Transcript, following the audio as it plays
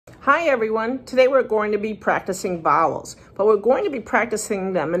Hi everyone, today we're going to be practicing vowels, but we're going to be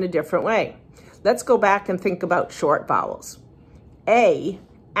practicing them in a different way. Let's go back and think about short vowels. A,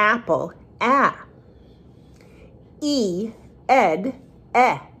 apple, a. E, ed,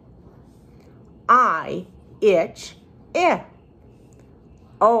 e. I, itch, I.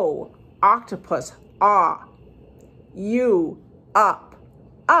 O, octopus, ah. U, up,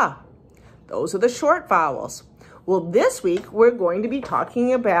 Those are the short vowels. Well, this week we're going to be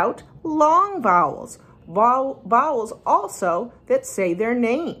talking about long vowels. Vowels also that say their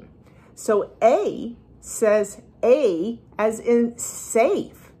name. So A says A as in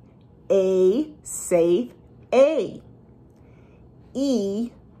safe. A, safe, A.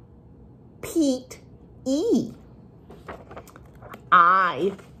 E, Pete, E.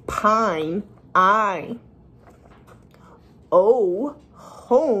 I, pine, I. O,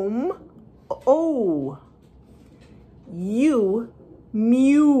 home, O. U,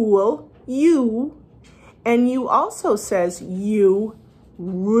 mule, U. And U also says you,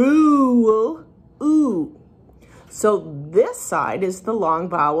 rule, oo. So this side is the long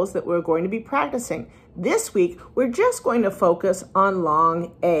vowels that we're going to be practicing. This week, we're just going to focus on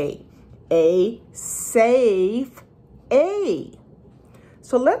long A. A, safe, A.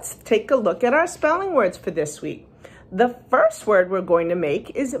 So let's take a look at our spelling words for this week. The first word we're going to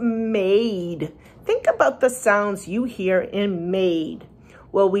make is made. Think about the sounds you hear in made.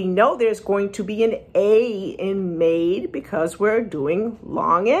 Well, we know there's going to be an A in made because we're doing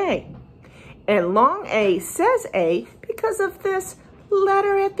long A. And long A says A because of this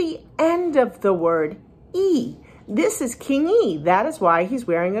letter at the end of the word, E. This is King E. That is why he's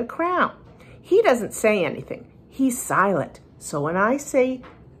wearing a crown. He doesn't say anything. He's silent. So when I say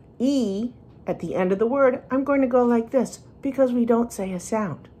E at the end of the word, I'm going to go like this because we don't say a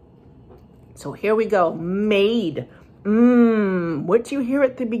sound. So here we go, made. What do you hear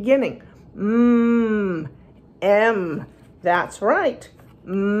at the beginning? M. That's right.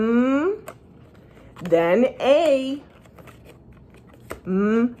 Then A.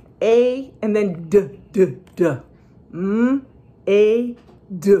 A. And then D. A,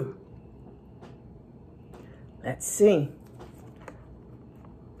 D. Let's see.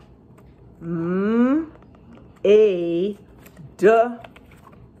 A, D.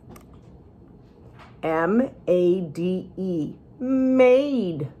 M-A-D-E,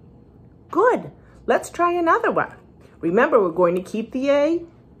 made. Good. Let's try another one. Remember, we're going to keep the A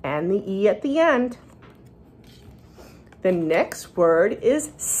and the E at the end. The next word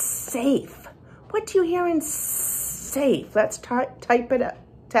is safe. What do you hear in safe? Let's type it out.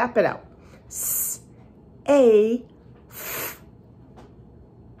 Tap it out. A,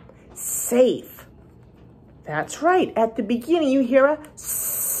 safe. That's right. At the beginning, you hear a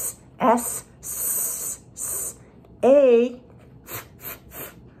S. A.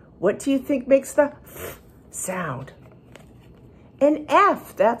 What do you think makes the sound? An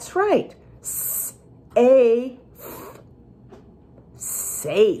F, that's right. A.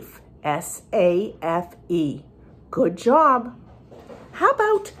 Safe. S-A-F-E. Good job. How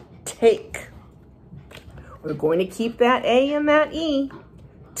about take? We're going to keep that A and that E.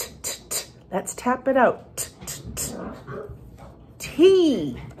 Let's tap it out.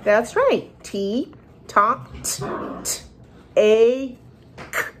 T. That's right. T. Talk, A,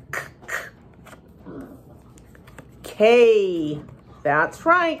 K. That's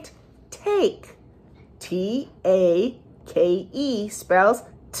right. Take. T-A-K-E spells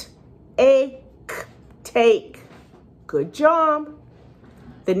T-A-K. Take. Good job.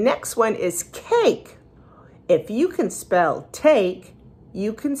 The next one is cake. If you can spell take,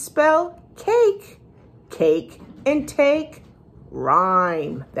 you can spell cake. Cake and take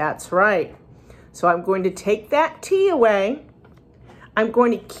rhyme. That's right. So I'm going to take that T away. I'm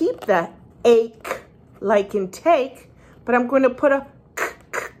going to keep the ache like in take, but I'm going to put a k.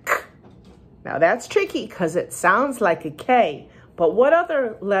 Now that's tricky because it sounds like a K, but what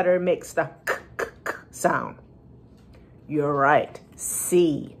other letter makes the k sound? You're right,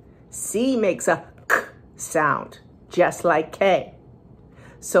 C. C makes a k sound, just like K.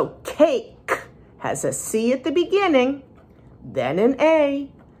 So cake has a C at the beginning, then an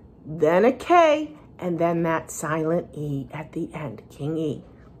A, then a K, and then that silent E at the end, King E.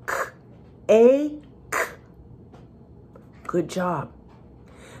 K, A, K. Good job.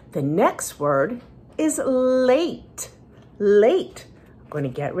 The next word is late. Late. I'm going to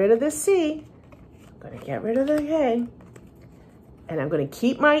get rid of the C. I'm going to get rid of the K. And I'm going to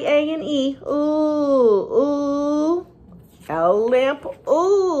keep my A and E. Ooh, ooh. L lamp,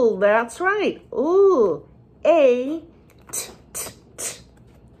 ooh, that's right. Ooh, A, T.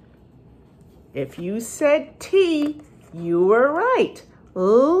 If you said T, you were right.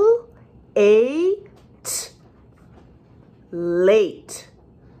 L-A-T. Late.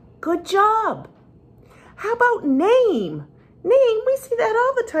 Good job. How about name? Name, we see that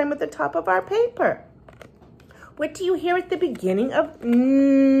all the time at the top of our paper. What do you hear at the beginning of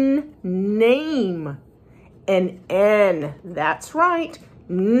name? An N. That's right.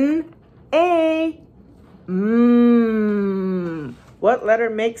 N-A. What letter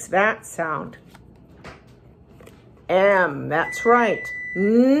makes that sound? M. That's right.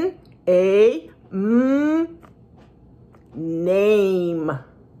 N-A-M. Name.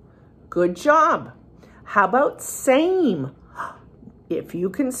 Good job. How about same? If you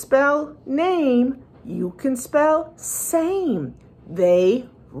can spell name, you can spell same. They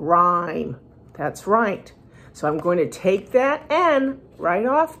rhyme. That's right. So I'm going to take that N right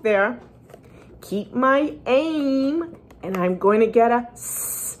off there, keep my aim, and I'm going to get a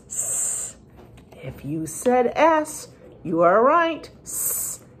S. If you said S, you are right.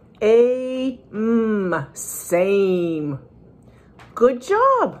 S-A-M, same. Good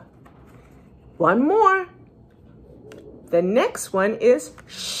job. One more. The next one is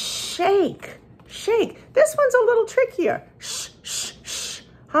shake. Shake. This one's a little trickier. Sh, sh, sh.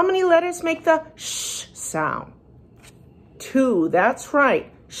 How many letters make the sh sound? 2. That's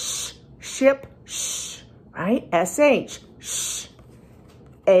right. Sh, ship, sh. Right? S-H. Sh.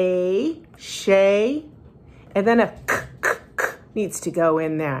 A, shay. And then a k, k, k needs to go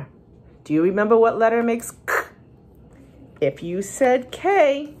in there. Do you remember what letter makes k? If you said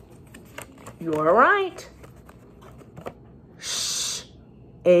K, you're right. Sh,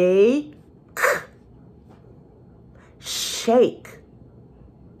 a, k. Shake.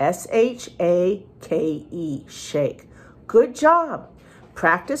 S-H-A-K-E. Shake. Good job.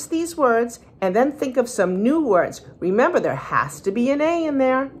 Practice these words and then think of some new words. Remember, there has to be an A in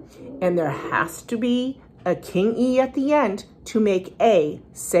there, and there has to be a king E at the end to make A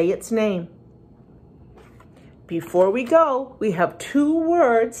say its name. Before we go, we have 2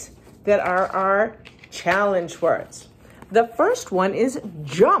 words that are our challenge words. The first one is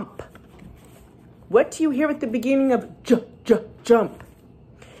jump. What do you hear at the beginning of jump?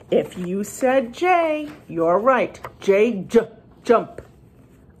 If you said J, you're right. J, jump.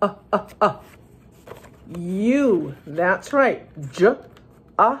 U, that's right. J,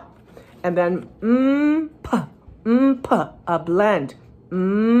 and then p, a blend.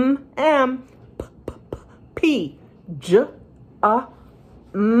 M, p, j,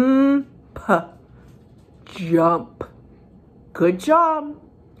 p, jump. Good job.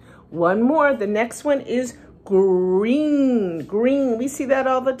 One more. The next one is green. Green. We see that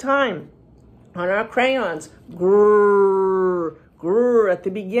all the time on our crayons. Grrr. Grrr. At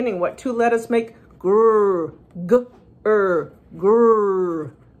the beginning, what 2 letters make grrr? Grrr.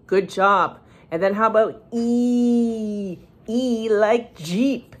 Good job. And then how about E? E like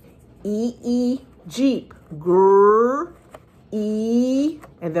Jeep. E, Jeep. Grrr. E.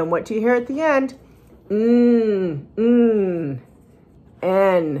 And then what do you hear at the end?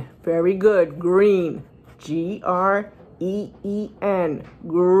 N. Very good. Green. G-R-E-E-N.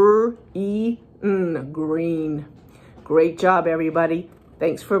 Green. Green. Great job, everybody.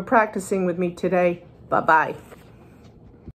 Thanks for practicing with me today. Bye-bye.